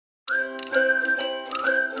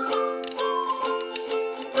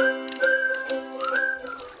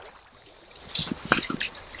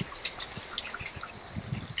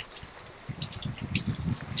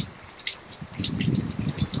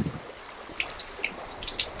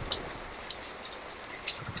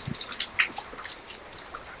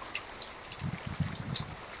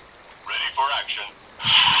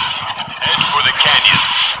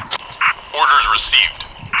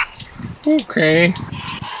Okay.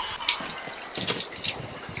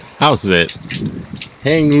 How's it?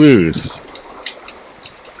 Hang loose.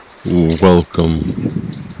 Welcome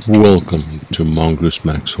to Mongoose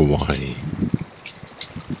Max Hawaii,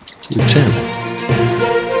 the channel.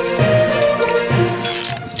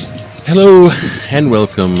 Hello and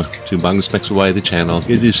welcome to Mongoose Max Hawaii, the channel.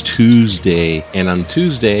 It is Tuesday, and on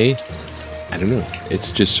Tuesday, I don't know,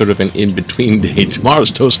 it's just sort of an in-between day.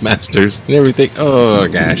 Tomorrow's Toastmasters and everything. Oh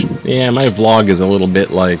gosh. Yeah, my vlog is a little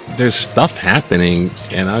bit like, there's stuff happening,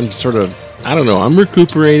 and I'm sort of, I don't know, I'm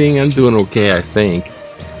recuperating. I'm doing okay, I think.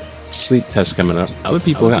 Sleep test coming up. Other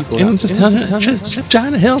people I'm just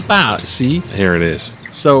trying to help out. See? There it is.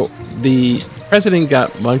 So, the president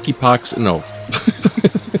got monkeypox. No.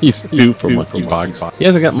 He's due for monkeypox. He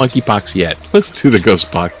hasn't got monkeypox yet. Let's do the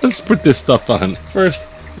ghost box. Let's put this stuff on. First,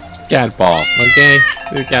 cat ball. Okay?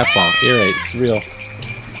 The cat ball. You're right. It's real.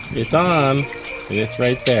 It's on. And it's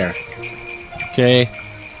right there. Okay?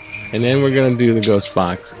 And then we're going to do the ghost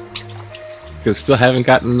box. Because still haven't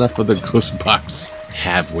gotten enough of the ghost box.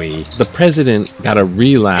 Have we? The president got a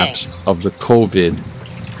relapse of the COVID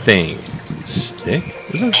thing. Stick?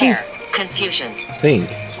 Is that care, confusion.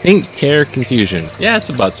 Think, care, confusion. Yeah, it's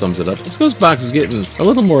about sums it up. This ghost box is getting a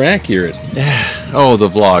little more accurate. Oh, the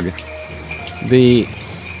vlog. The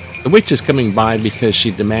witch is coming by because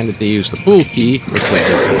she demanded they use the pool key, which is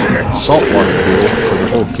this saltwater pool for the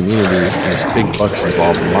whole community. There's big bucks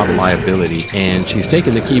involved, a lot of liability. And she's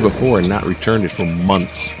taken the key before and not returned it for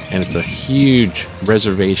months. And it's a huge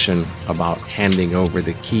reservation about handing over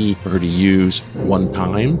the key for her to use one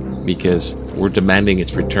time because we're demanding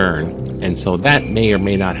its return. And so that may or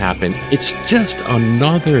may not happen. It's just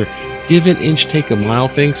another give an inch, take a mile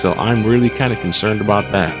thing. So I'm really kind of concerned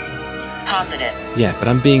about that. Positive. Yeah, but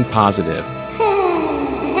I'm being positive.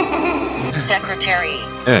 Secretary.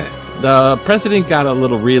 The president got a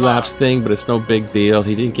little relapse thing, but it's no big deal.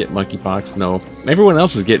 He didn't get monkeypox, no. Everyone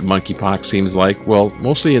else is getting monkeypox, seems like. Well,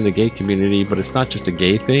 mostly in the gay community, but it's not just a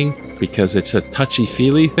gay thing, because it's a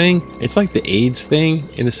touchy-feely thing. It's like the AIDS thing,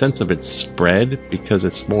 in the sense of its spread, because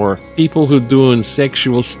it's more people who are doing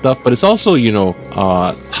sexual stuff, but it's also, you know,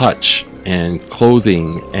 touch and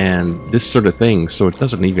clothing and this sort of thing, so it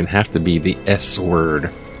doesn't even have to be the S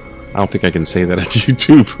word. I don't think I can say that on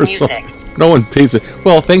YouTube or Music. So. No one pays it.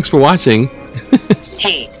 Well, thanks for watching.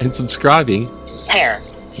 Heat. And subscribing. Hair.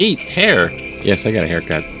 Heat. Hair. Yes, I got a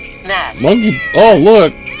haircut. Mad. Monkey. Oh,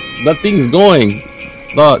 look. That thing's going.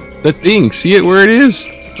 Look. The thing. See it where it is?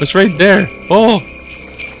 It's right there. Oh.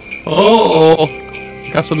 Oh.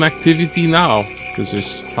 Got some activity now. Because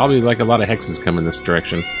there's probably like a lot of hexes coming this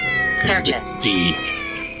direction. Surgeon. D.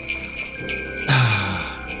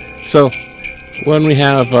 So, when we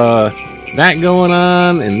have that going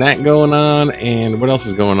on, and that going on, and what else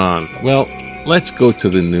is going on? Well, let's go to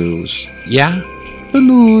the news. Yeah? The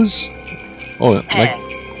news. Oh,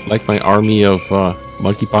 like my army of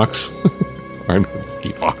monkeypox? Army of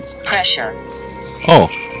monkeypox. Pressure. Oh,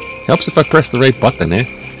 helps if I press the right button, eh?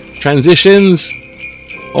 Transitions.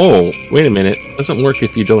 Oh, wait a minute. Doesn't work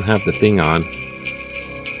if you don't have the thing on.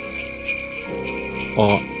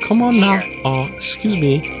 Oh, come on now. Oh, excuse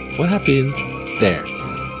me. What happened? There.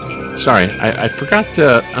 Sorry, I forgot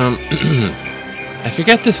to I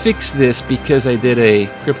forgot to fix this because I did a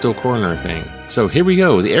crypto corner thing. So here we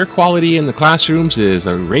go. The air quality in the classrooms is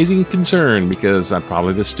a raising concern because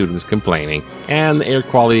probably the students complaining. And the air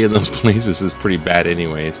quality in those places is pretty bad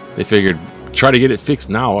anyways. They figured try to get it fixed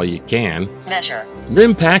now while you can. Measure.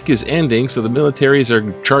 RIM pack is ending, so the militaries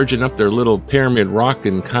are charging up their little Pyramid Rock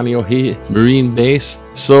in Kaneohe Marine Base.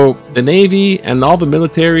 So the Navy and all the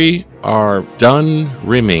military are done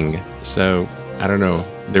rimming. So I don't know.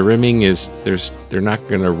 The rimming is they're not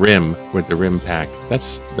gonna rim with the RIM pack.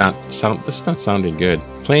 That's not sounding good.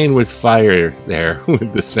 Playing with fire there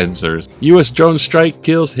with the sensors. U.S. drone strike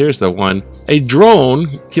kills. Here's the one. A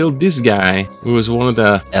drone killed this guy who was one of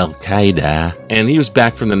the Al-Qaeda, and he was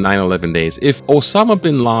back from the 9/11 days. If Osama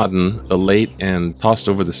bin Laden, the late and tossed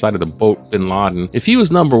over the side of the boat bin Laden, if he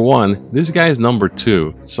was number one, this guy's number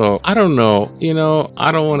two. So I don't know. You know,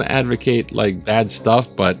 I don't want to advocate like bad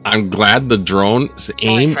stuff, but I'm glad the drone's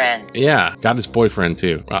aim. Boyfriend. Yeah, got his boyfriend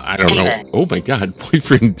too. I don't know. Oh my God,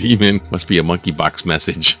 boyfriend demon must be a monkeypox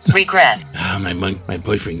message. Regret. Ah, my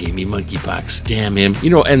boyfriend gave me monkeypox. Damn him. You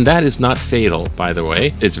know, and that is not fatal, by the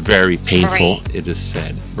way. It's very painful. Marine. It is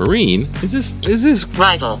said. Marine? Is this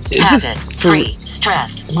Rival. Habit. Free.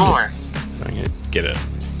 Stress. War. So I'm gonna get a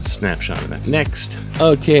snapshot of that. Next.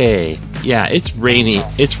 Okay. Yeah, it's rainy.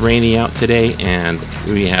 It's rainy out today, and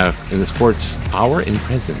we have in the sports power and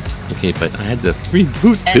presence. Okay, but I had to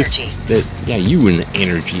reboot this. Yeah, you and the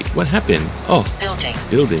energy. What happened? Oh,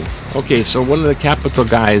 building. Okay, so one of the Capitol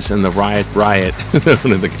guys in the riot.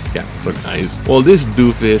 One of the Capitol guys. Well, this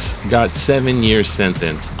doofus got 7-year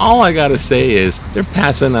sentence. All I gotta say is they're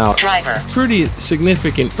passing out pretty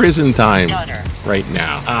significant prison time right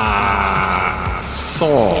now.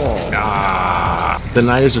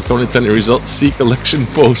 Deniers of 2020 results seek election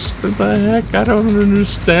posts. What the heck? I don't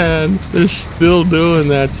understand. They're still doing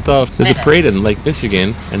that stuff. There's a parade in Lake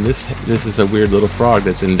Michigan, and this is a weird little frog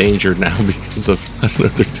that's endangered now because of, I don't know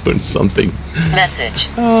if they're doing something. Message.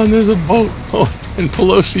 Oh, and there's a boat. Oh, and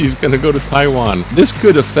Pelosi is going to go to Taiwan. This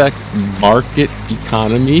could affect market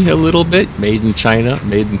economy a little bit. Made in China,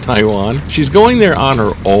 made in Taiwan. She's going there on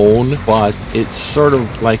her own, but it's sort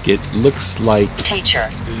of like it looks like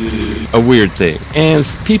a weird thing. And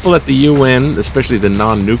people at the UN, especially the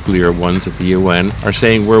non-nuclear ones at the UN, are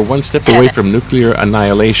saying we're one step away from nuclear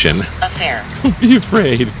annihilation. Affair. Don't be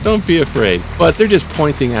afraid. Don't be afraid. But they're just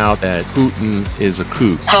pointing out that Putin is a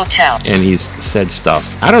kook. Hotel. And he's said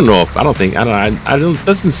stuff. I don't know if,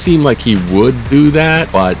 doesn't seem like he would do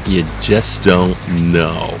that, but you just don't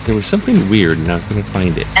know. There was something weird, and I'm going to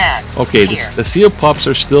find it. Okay, the seal pups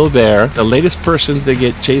are still there. The latest person to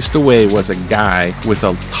get chased away was a guy with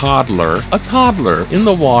a toddler in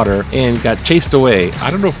the water, and got chased away.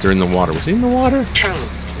 I don't know if they're in the water. Was he in the water? True.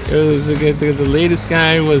 The latest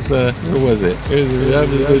guy was, where was it?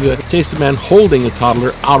 Chased a man holding a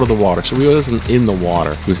toddler out of the water. So he wasn't in the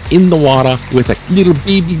water. He was in the water with a little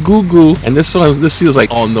baby goo-goo. And this seal's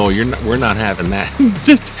like, oh no, we're not having that.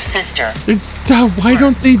 Sister. Why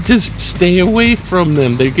don't they just stay away from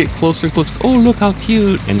them? They get closer and closer. Oh, look how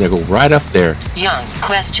cute. And they go right up there. Young,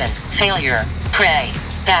 question, failure, prey,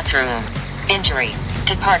 bathroom, injury,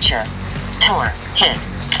 departure, tour, hit.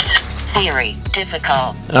 Theory,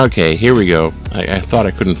 difficult. Okay, here we go. I thought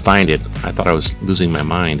I couldn't find it. I thought I was losing my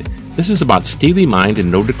mind. This is about steely mind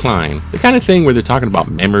and no decline. The kind of thing where they're talking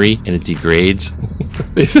about memory and it degrades.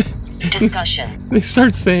 Discussion. They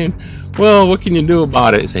start saying, well, what can you do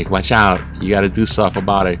about it? It's like, watch out. You got to do stuff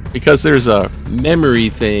about it. Because there's a memory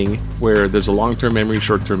thing where there's a long-term memory,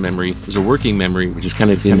 short-term memory. There's a working memory, which is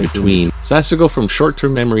kind of in between. So it has to go from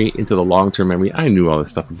short-term memory into the long-term memory. I knew all this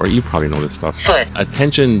stuff before. You probably know this stuff. Foot.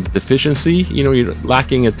 Attention deficiency. You know, you're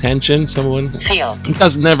lacking attention. Someone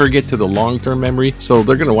does never get to the long-term memory. So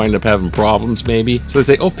they're going to wind up having problems maybe. So they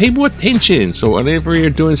say, oh, pay more attention. So whenever you're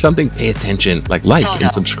doing something, pay attention. Like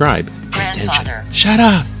and subscribe. Pay attention. Shut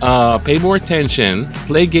up. Pay more attention.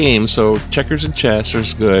 Play games. So checkers and chess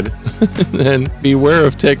is good. Then beware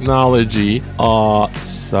of technology.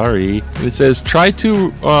 Sorry. It says try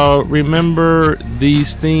to remember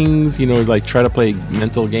these things. You know, like try to play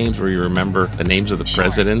mental games where you remember the names of the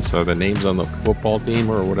presidents or the names on the football team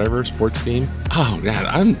or whatever sports team. Oh God,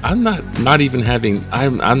 I'm not even having.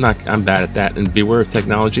 I'm bad at that. And beware of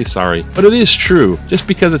technology. Sorry, but it is true. Just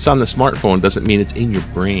because it's on the smartphone doesn't mean it's in your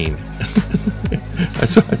brain.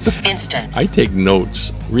 Instance. I take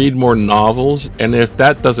notes, read more novels, and if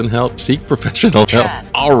that doesn't help, seek professional help.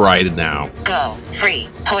 All right now. Go. Free.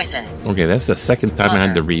 Poison. Okay, that's the second time I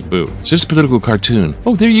had to reboot. It's just a political cartoon.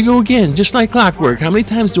 Oh, there you go again, just like clockwork. How many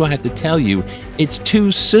times do I have to tell you it's too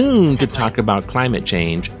soon to talk about climate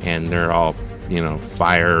change? And they're all, you know,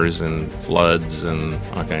 fires and floods and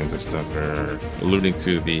all kinds of stuff. They're alluding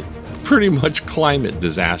to the pretty much climate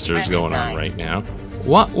disasters going on right now.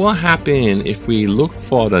 What will happen if we look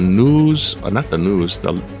for the news, or not the news,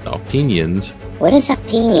 the opinions? What is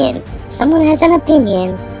opinion? Someone has an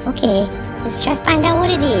opinion. Okay, let's try to find out what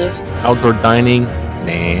it is. Outdoor dining?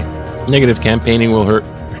 Nah. Negative campaigning will hurt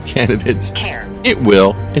candidates. Care. It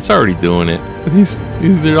will. It's already doing it.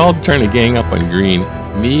 They're all trying to gang up on green.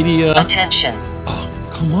 Media. Attention. Oh,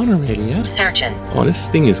 come on already, yeah? Surgeon. Oh, this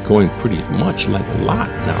thing is going pretty much like a lot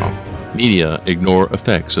now. Media ignore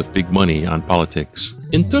effects of big money on politics.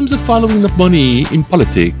 In terms of following the money in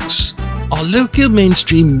politics, our local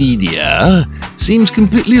mainstream media seems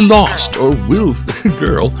completely lost or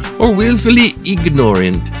willfully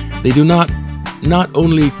ignorant. They do not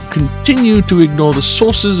only continue to ignore the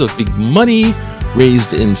sources of big money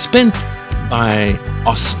raised and spent by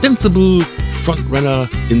ostensible frontrunner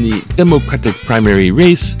in the Democratic primary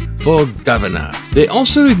race for governor. They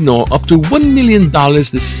also ignore up to $1 million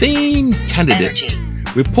the same candidate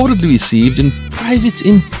reportedly received in private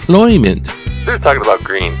employment. They're talking about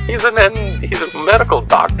Green. He's a medical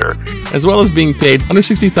doctor, as well as being paid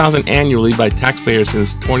 $160,000 annually by taxpayers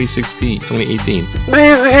since 2018. He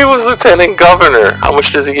was lieutenant governor. How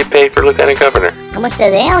much does he get paid for lieutenant governor? How much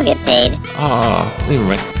do they all get paid? Never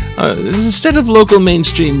mind. Instead of local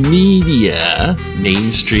mainstream media,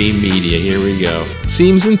 here we go,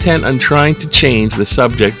 seems intent on trying to change the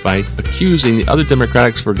subject by accusing the other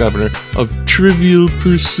Democrats for governor of trivial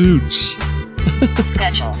pursuits.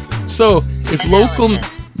 Schedule. So, if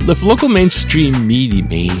local mainstream media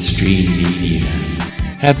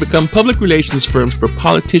have become public relations firms for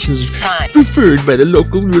politicians preferred by the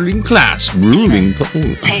local ruling class,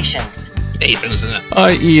 Patience.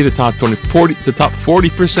 i.e. the top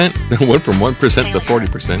 40%, that went from 1% to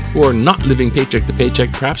 40%, who are not living paycheck to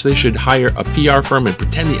paycheck. Perhaps they should hire a PR firm and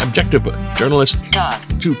pretend the objective journalist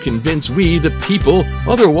to convince we, the people,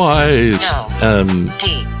 otherwise.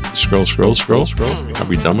 D. Scroll. Are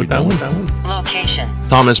we done with that one? Location.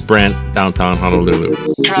 Thomas Brandt, downtown Honolulu.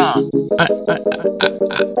 Draw.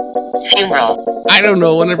 Funeral. I don't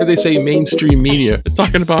know, whenever they say mainstream media, they're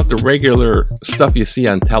talking about the regular stuff you see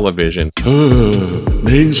on television.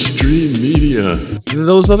 Mainstream media.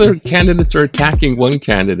 Those other candidates are attacking one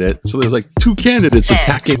candidate, so there's like two candidates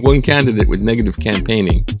attacking one candidate with negative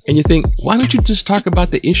campaigning. And you think, why don't you just talk about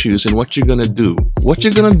the issues and what you're gonna do? What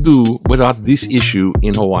you're gonna do about this issue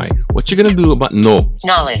in Hawaii? What you're gonna do about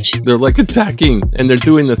knowledge? They're like attacking, and they're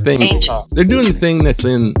doing the thing. Angel. They're doing the thing that's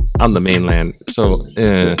on the mainland. So,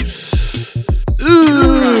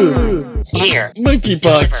 Year.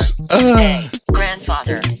 Monkeypox. Stay.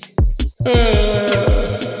 Grandfather.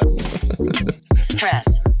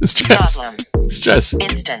 Stress. Problem. Stress.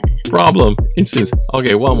 Instance. Problem. Instance.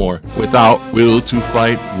 Okay, one more. Without will to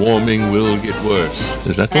fight, warming will get worse.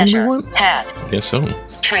 Is that the Measure. only one? Had. Guess so.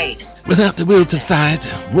 Trade. Without the will to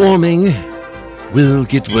fight, warming will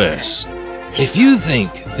get worse. If you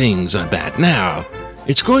think things are bad now,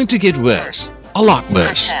 it's going to get worse. A lot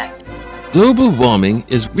worse. Protect. Global warming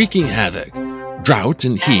is wreaking havoc. Drought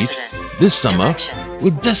and heat this summer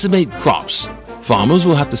will decimate crops. Farmers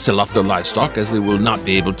will have to sell off their livestock as they will not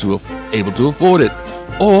be able to afford it,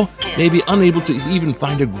 or may be unable to even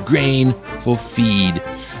find a grain for feed.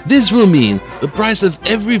 This will mean the price of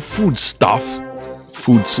every foodstuff,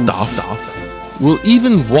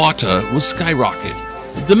 even water, will skyrocket.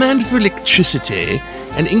 The demand for electricity,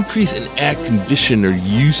 an increase in air conditioner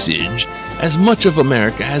usage, as much of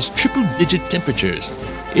America has triple-digit temperatures.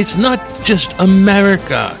 It's not just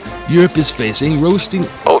America. Europe is facing roasting.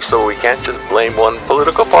 Oh, so we can't just blame one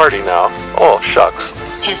political party now. Oh, shucks.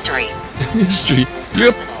 History.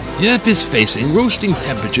 Europe is facing roasting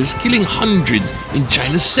temperatures, killing hundreds. In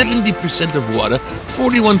China, 70% of water,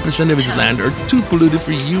 41% of its land are too polluted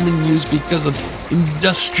for human use because of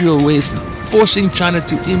industrial waste, forcing China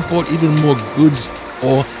to import even more goods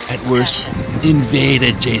or, at worst, invade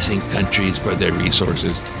adjacent countries for their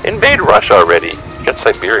resources. Invade Russia already. Got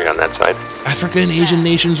Siberia on that side. Africa and Asian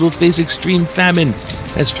nations will face extreme famine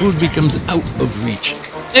as food becomes out of reach.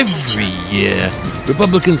 Every year,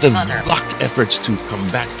 Republicans have blocked efforts to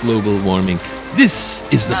combat global warming. This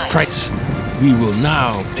is the price we will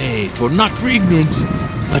now pay for not for ignorance,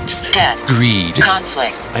 but death, greed.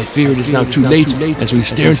 Conflict. I fear it is now too late as we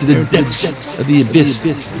stare into the depths of the abyss.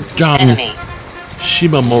 John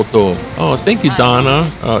Shimamoto. Oh, thank you, Donna.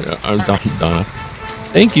 Donna.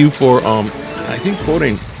 Thank you for, I think,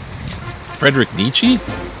 quoting Friedrich Nietzsche.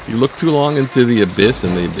 You look too long into the abyss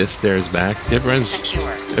and the abyss stares back.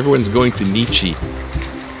 Everyone's going to Nietzsche.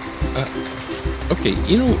 Okay,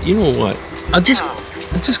 you know what? I'm just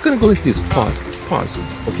gonna go like this. Pause.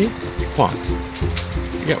 Okay? Pause.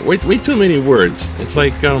 Yeah, way too many words. It's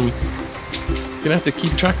like, gonna have to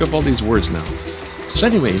keep track of all these words now. So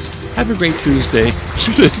anyways, have a great Tuesday.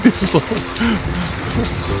 This long.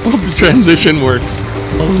 Hope the transition works.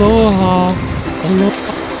 Aloha.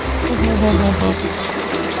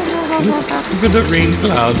 Look at the rain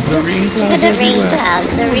clouds. The rain clouds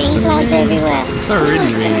everywhere. It's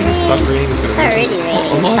already raining. Stop raining. It's already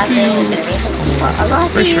raining. Aloha to you.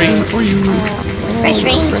 Fresh rain for you. Fresh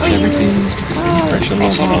rain for you. Everything. Fresh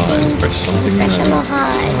aloha. Fresh something. Fresh aloha.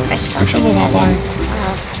 Fresh something.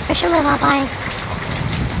 Fresh aloha. Bye.